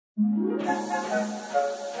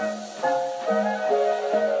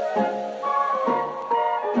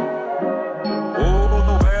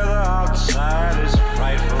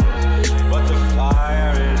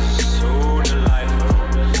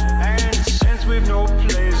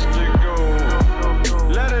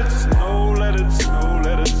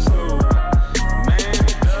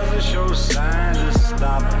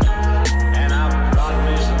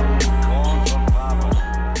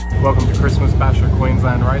Welcome to Christmas Bash at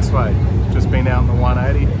Queensland Raceway. Just been out in the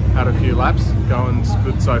 180, had a few laps, going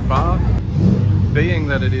good so far. Being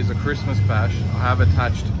that it is a Christmas bash, I have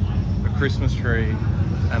attached a Christmas tree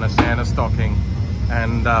and a Santa stocking.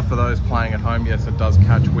 And for those playing at home, yes, it does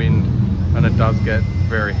catch wind and it does get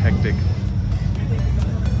very hectic.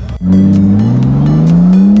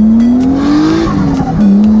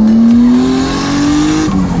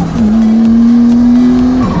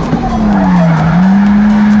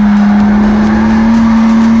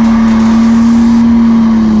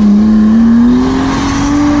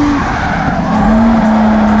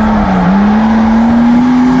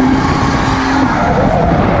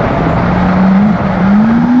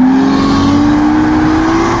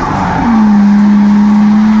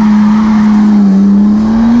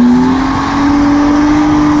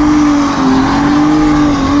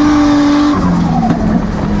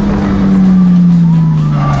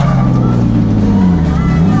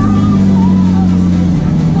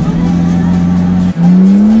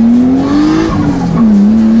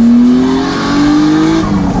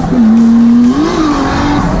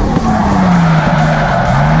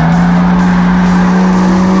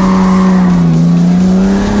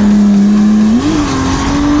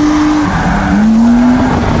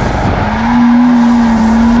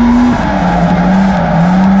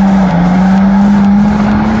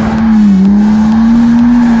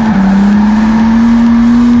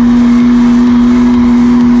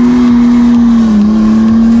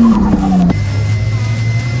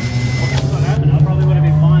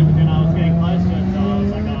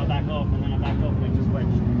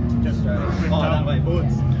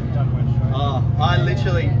 I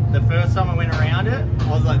literally, the first time I went around it, I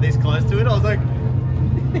was like this close to it, I was like,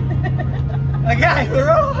 okay, we're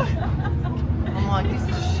right. I'm like, this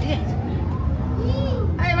is shit.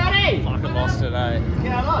 Hey buddy! Fucking lost it, eh?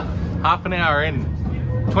 Yeah, look. Half an hour in,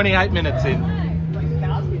 28 minutes in.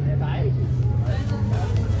 Car's been there for ages.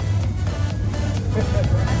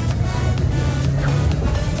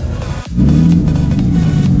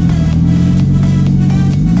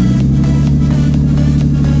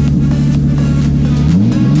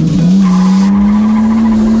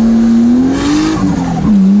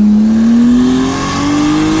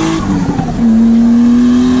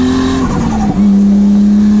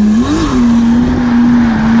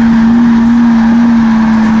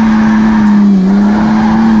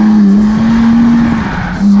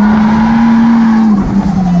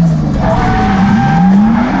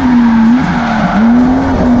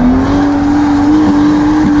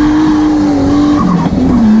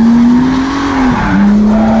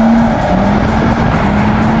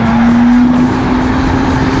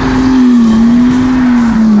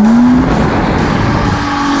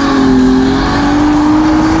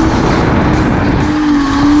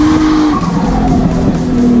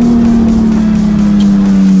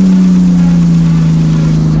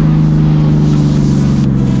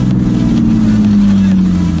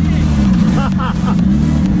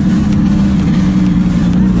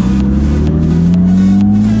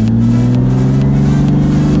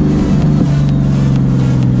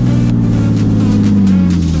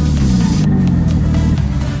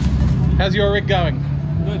 How's your rig going?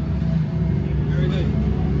 Good. Very good.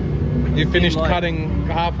 You finished cutting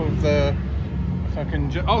half of the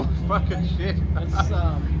fucking... Oh, fucking shit. That's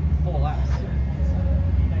 4 laps.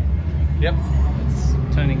 Yep.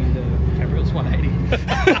 It's turning into Gabriel's 180.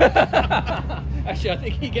 Actually, I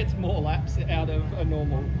think he gets more laps out of a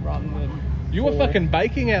normal run than... You were fucking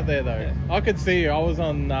baking out there though. Yeah. I could see you. I was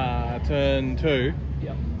on turn 2.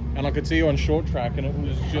 Yep. And I could see you on short track and it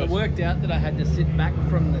was just... I worked out that I had to sit back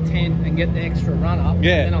from the 10 and get the extra run up.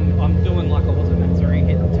 Yeah. And then I'm doing like I wasn't at 3,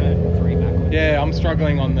 hitting turn 3 backwards. Yeah, I'm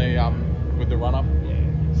struggling on the with the run up.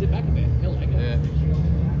 Yeah. Sit back a bit. He'll like it. Yeah.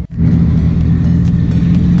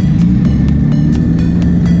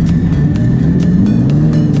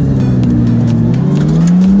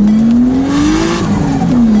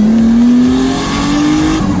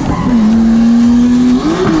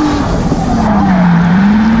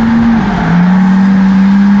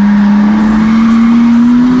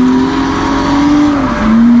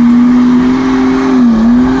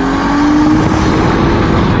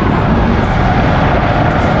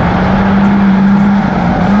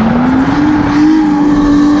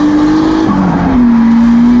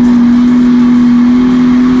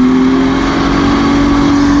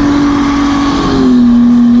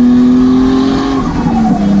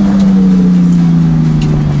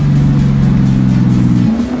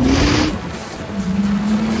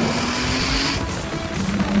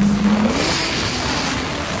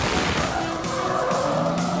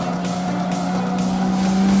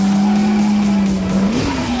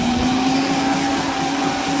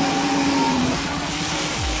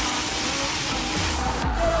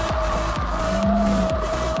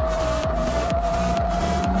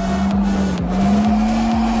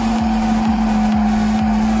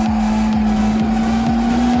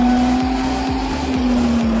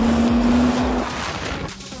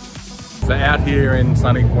 So out here in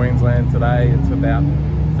sunny Queensland today, it's about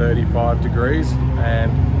 35 degrees and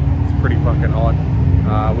it's pretty fucking hot.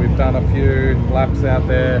 We've done a few laps out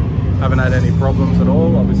there, haven't had any problems at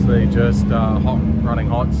all. Obviously just running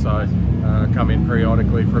hot, so come in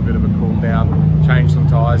periodically for a bit of a cool down, change some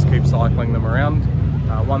tyres, keep cycling them around.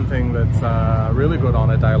 One thing that's really good on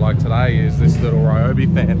a day like today is this little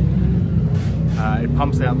Ryobi fan. It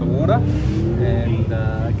pumps out the water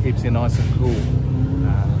and keeps you nice and cool.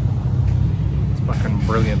 It's fucking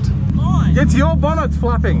brilliant. It's your bonnet's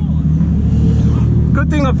flapping. Good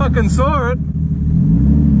thing I fucking saw it.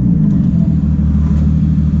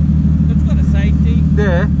 It's got a safety.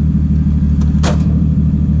 Yeah.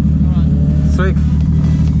 Alright. Sweet.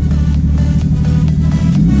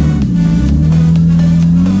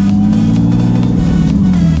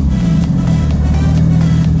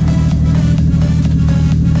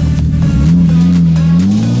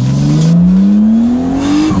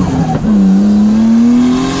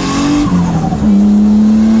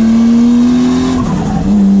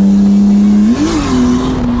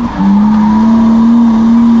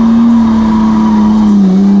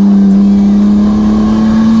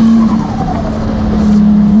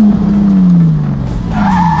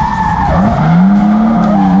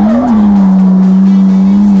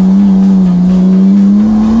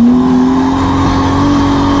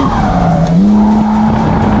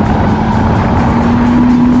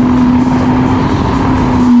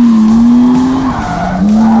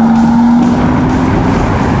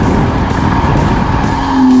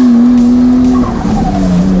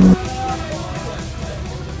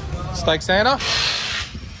 Steak Santa?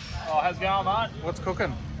 Oh, how's it going, mate? What's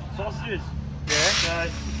cooking? Sausages. Yeah. So,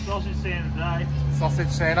 sausage Santa today. Sausage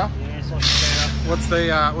Santa? Yeah, sausage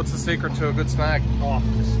Santa. What's the secret to a good snag? Oh,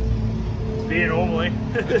 just beer normally.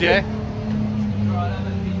 Yeah.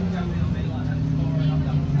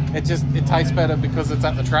 It tastes better because it's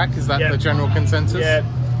at the track. Is that Yep. the general consensus? Yeah.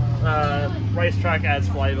 Racetrack adds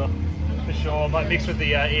flavour for sure. Like mixed with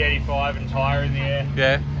the E85 and tyre in the air.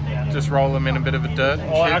 Yeah. Yeah. Just roll them in a bit of a dirt. And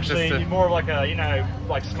Oh, shit, actually, just to... more of like a, you know,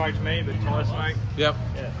 like smoked meat, but tyre smoke. Yep.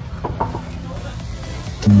 Yeah.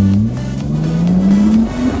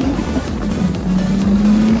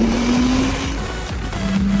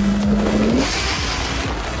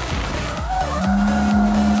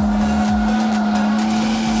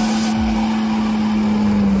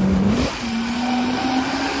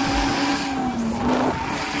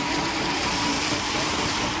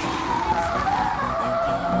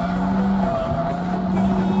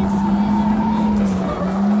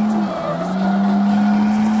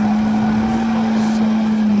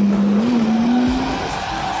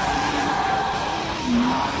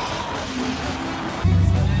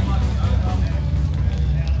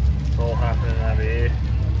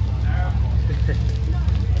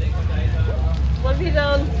 What have you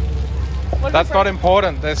done? That's not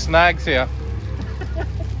important. There's snags here.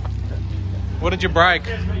 What did you break?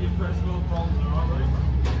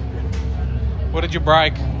 What did you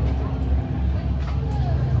break?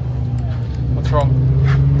 What's wrong?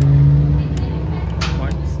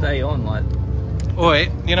 Won't stay on like.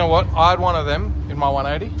 Oi, you know what? I had one of them in my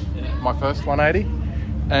 180, my first 180,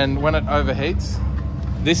 and when it overheats,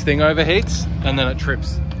 this thing overheats and then it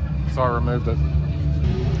trips. So I removed it.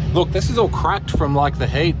 Look, this is all cracked from like the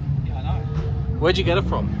heat. Yeah, I know. Where'd you get it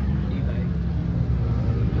from? eBay.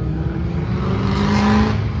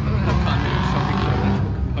 I don't have time to go shopping for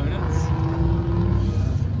electrical components.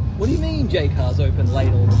 What do you mean J cars open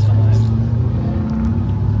late all the time?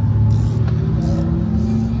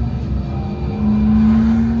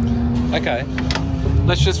 Okay,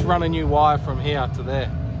 let's just run a new wire from here to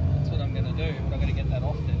there. That's what I'm gonna do, but I'm gonna get that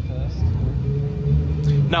off there first.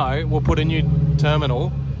 No, we'll put a new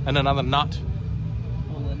terminal and another nut.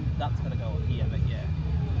 Well, then that's gonna go on here, but yeah.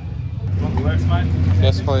 Works, mate.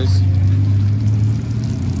 Yes, please.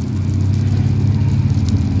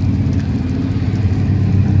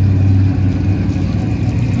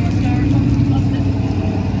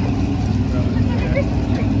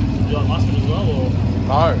 You like mustard as well, or?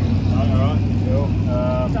 No. No, alright, cool.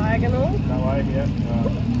 Diagonal? That way,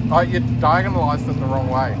 yeah. Oh, you diagonalised it the wrong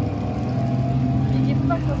way. Did you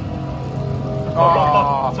fuck us?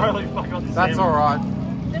 Oh, Totally fuck up the that's alright.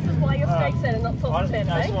 This is why you're steak Santa, not sausage Santa,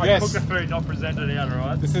 That's eh? why Yes. I cook the food, not present it out,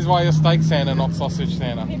 alright? This is why you're steak Santa, not sausage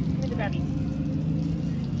Santa. Give me the babbies.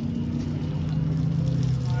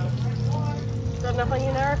 Is that enough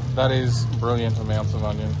onion, Eric? That is brilliant amounts of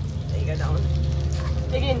onion. There you go, darling.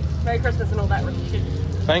 Again, Merry Christmas and all that shit.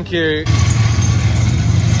 Thank you.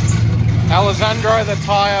 Alessandro the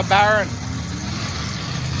Tyre Baron.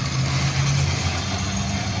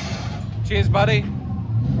 Cheers, buddy.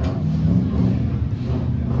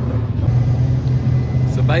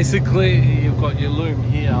 So basically you've got your loom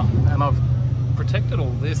here, and I've protected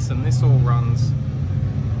all this, and this all runs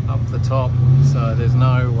up the top, so there's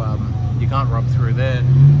no you can't rub through there.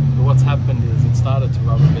 But what's happened is it started to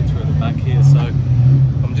rub a bit through the back here, so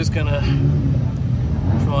I'm just gonna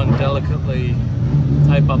try and delicately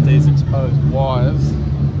tape up these exposed wires.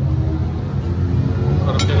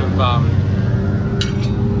 Got a bit of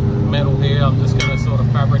metal here. I'm just going to sort of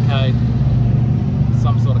fabricate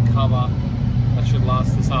some sort of cover that should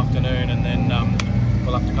last this afternoon, and then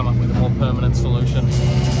we'll have to come up with a more permanent solution.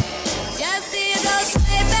 Just see those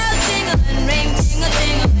sleigh bells jingling, ring,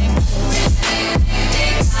 ting-a-ting-a-ling.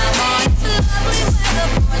 Come on, it's a lovely weather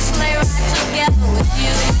for a sleigh ride together with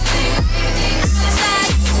you.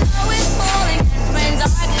 Outside, snow is falling and friends are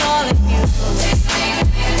calling you.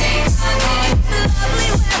 Come on, it's a lovely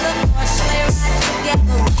weather for a sleigh ride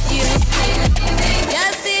together with you.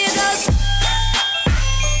 Just see those.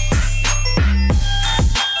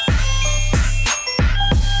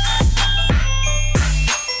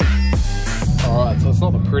 Alright, so it's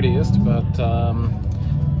not the prettiest, but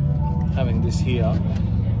having this here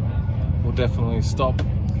will definitely stop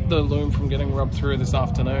the loom from getting rubbed through this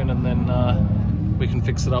afternoon, and then we can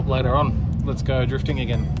fix it up later on. Let's go drifting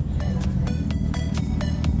again.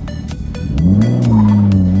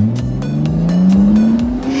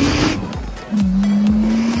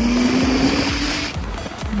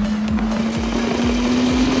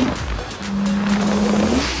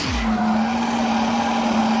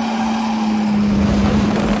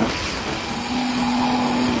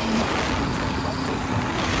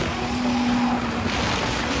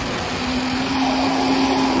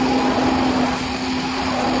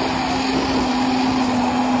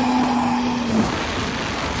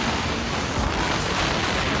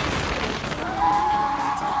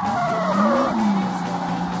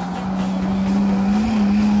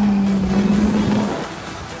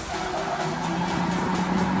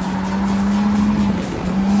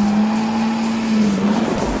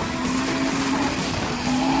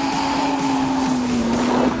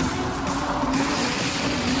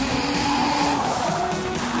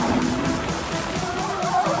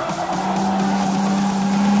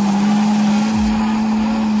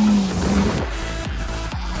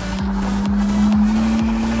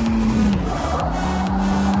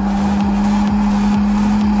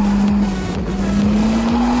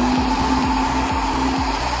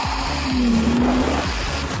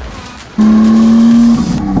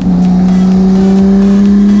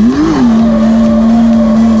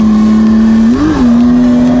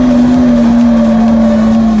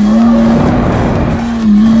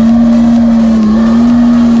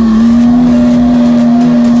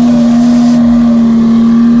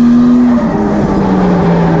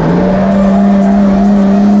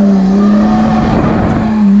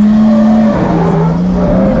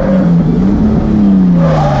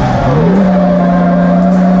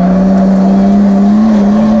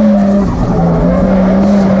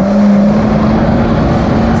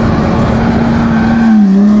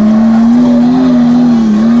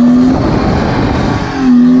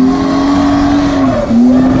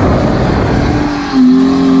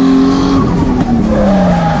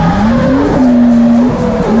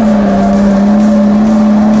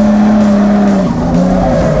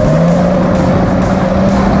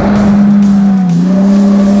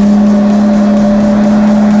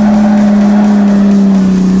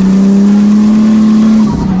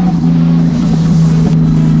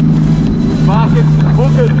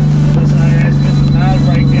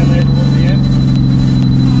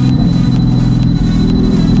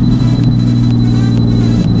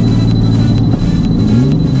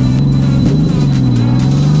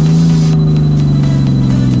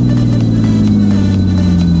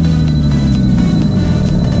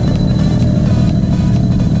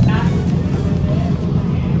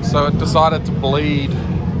 So it decided to bleed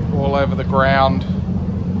all over the ground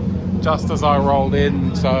just as I rolled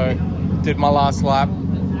in. So did my last lap,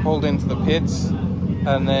 pulled into the pits,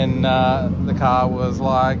 and then the car was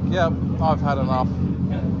like, yep, I've had enough,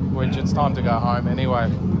 which it's time to go home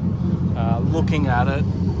anyway. Looking at it,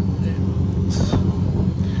 it's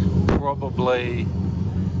probably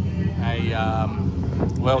a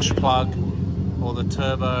Welsh plug or the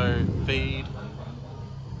turbo feed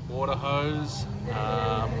water hose,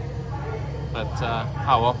 but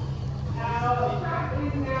oh well,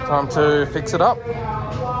 time to fix it up.